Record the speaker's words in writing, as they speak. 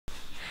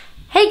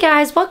Hey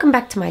guys, welcome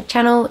back to my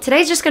channel.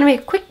 Today's just going to be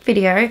a quick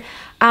video,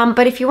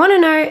 but if you want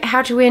to know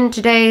how to win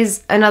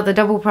today's another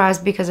double prize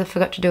because I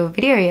forgot to do a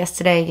video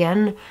yesterday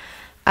again,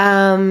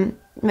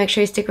 make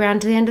sure you stick around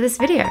to the end of this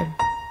video.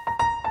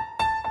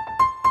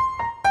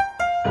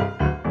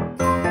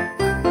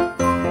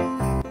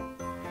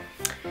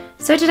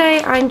 So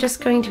today I'm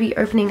just going to be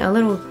opening a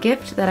little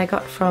gift that I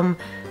got from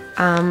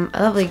a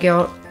lovely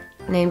girl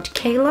named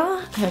Kayla.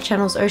 Her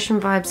channel's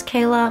Ocean Vibes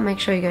Kayla. Make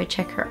sure you go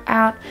check her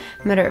out.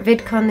 Met her at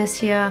VidCon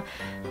this year.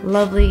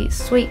 Lovely,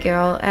 sweet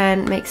girl,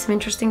 and makes some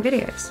interesting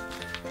videos.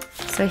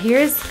 So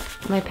here's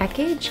my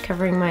package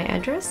covering my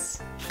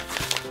address.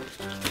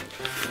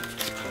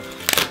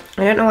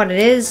 I don't know what it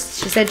is.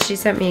 She said she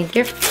sent me a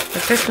gift for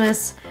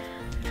Christmas.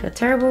 I feel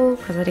terrible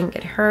because I didn't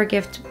get her a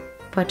gift,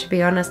 but to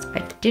be honest,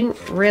 I didn't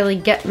really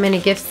get many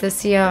gifts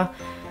this year.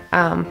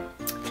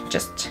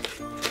 Just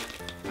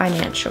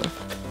financial.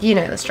 You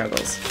know the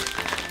struggles.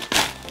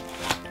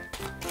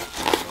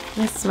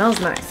 This smells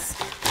nice.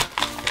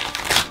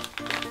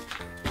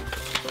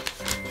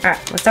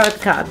 Alright, let's start with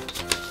the card.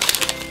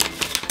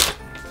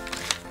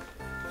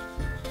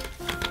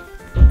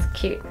 It's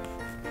cute.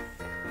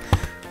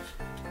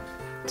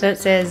 So it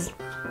says,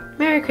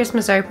 Merry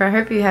Christmas, Oprah.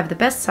 Hope you have the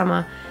best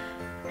summer.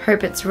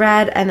 Hope it's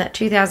rad and that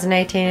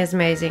 2018 is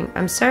amazing.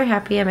 I'm so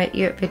happy I met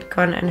you at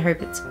VidCon and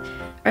hope it's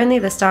only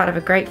the start of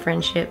a great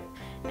friendship.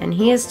 And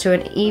here's to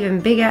an even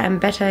bigger and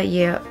better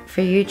year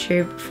for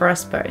YouTube for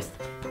us both.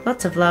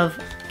 Lots of love,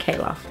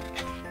 Kayla.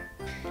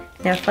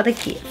 Now for the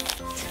gift.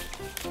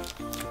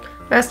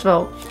 First of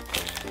all,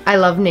 I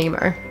love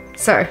Nemo.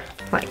 So,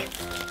 like,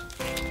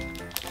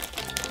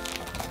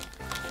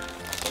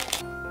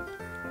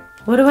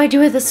 what do I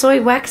do with the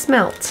soy wax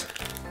melt?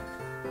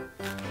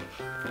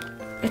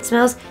 It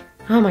smells,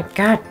 oh my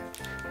god.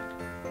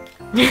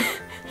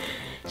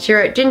 She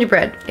wrote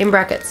gingerbread in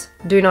brackets,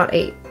 do not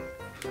eat.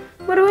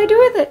 What do I do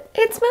with it?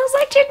 It smells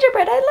like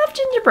gingerbread. I love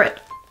gingerbread.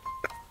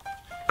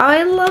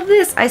 I love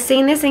this. I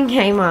seen this in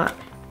Kmart.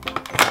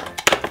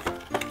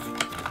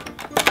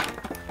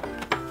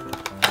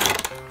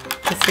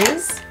 This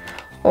is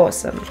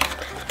awesome.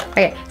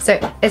 Okay, so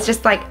it's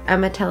just like a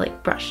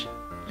metallic brush.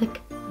 Look,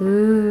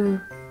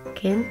 ooh,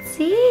 can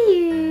see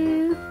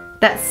you.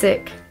 That's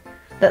sick.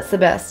 That's the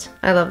best.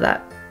 I love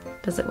that.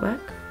 Does it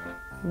work?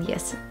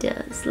 Yes, it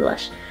does.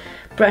 Lush.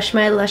 Brush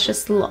my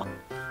luscious lock.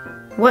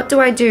 What do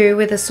I do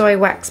with a soy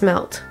wax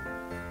melt?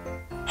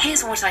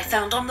 Here's what I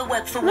found on the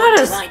web for what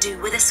do I do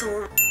with a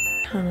soy...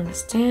 Can't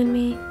understand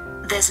me.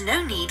 There's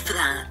no need for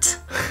that.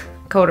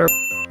 Called her.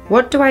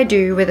 What do I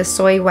do with a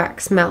soy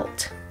wax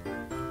melt?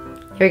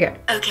 Here we go.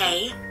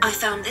 Okay, I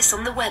found this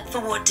on the web for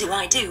what do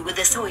I do with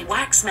a soy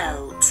wax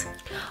melt.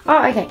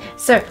 Oh, okay.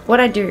 So what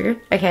I do,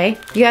 okay,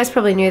 you guys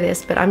probably knew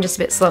this, but I'm just a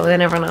bit slower than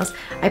everyone else.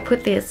 I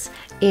put this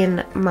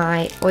in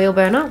my oil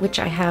burner, which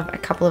I have a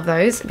couple of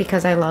those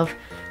because I love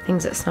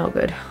things that smell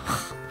good.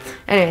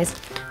 Anyways,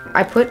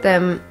 I put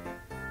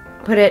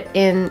it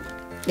in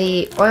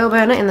the oil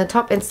burner in the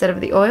top instead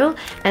of the oil,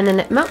 and then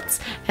it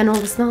melts and all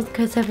the smell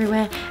goes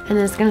everywhere and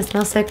then it's gonna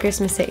smell so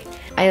Christmassy.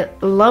 I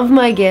love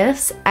my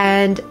gifts,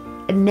 and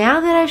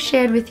now that I've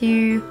shared with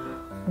you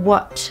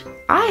what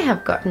I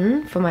have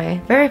gotten for my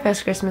very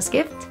first Christmas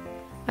gift,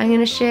 I'm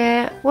gonna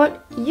share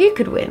what you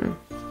could win.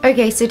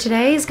 Okay, so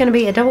today is gonna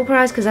be a double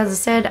prize because, as I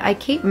said, I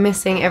keep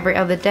missing every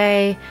other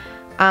day.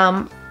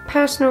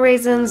 Personal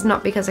reasons,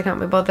 not because I can't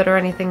be bothered or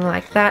anything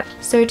like that.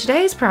 So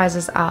today's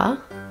prizes are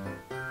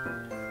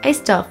a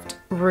stuffed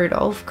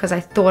Rudolph, because I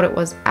thought it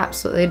was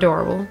absolutely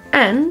adorable,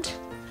 and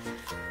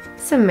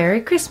some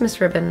Merry Christmas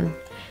ribbon.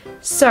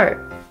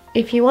 So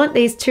if you want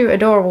these two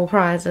adorable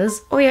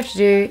prizes, all you have to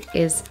do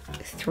is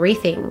 3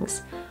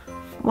 things.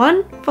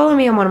 1, follow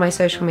me on one of my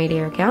social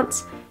media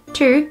accounts.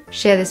 2,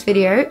 share this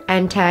video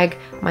and tag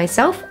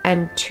myself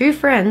and 2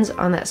 friends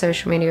on that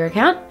social media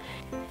account.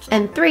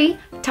 And 3,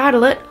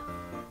 title it,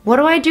 what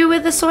do I do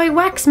with the soy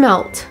wax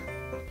melt?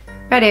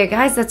 Righto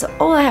guys, that's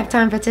all I have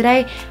time for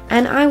today,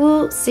 and I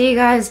will see you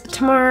guys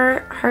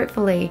tomorrow,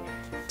 hopefully.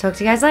 Talk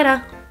to you guys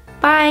later.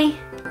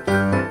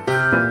 Bye!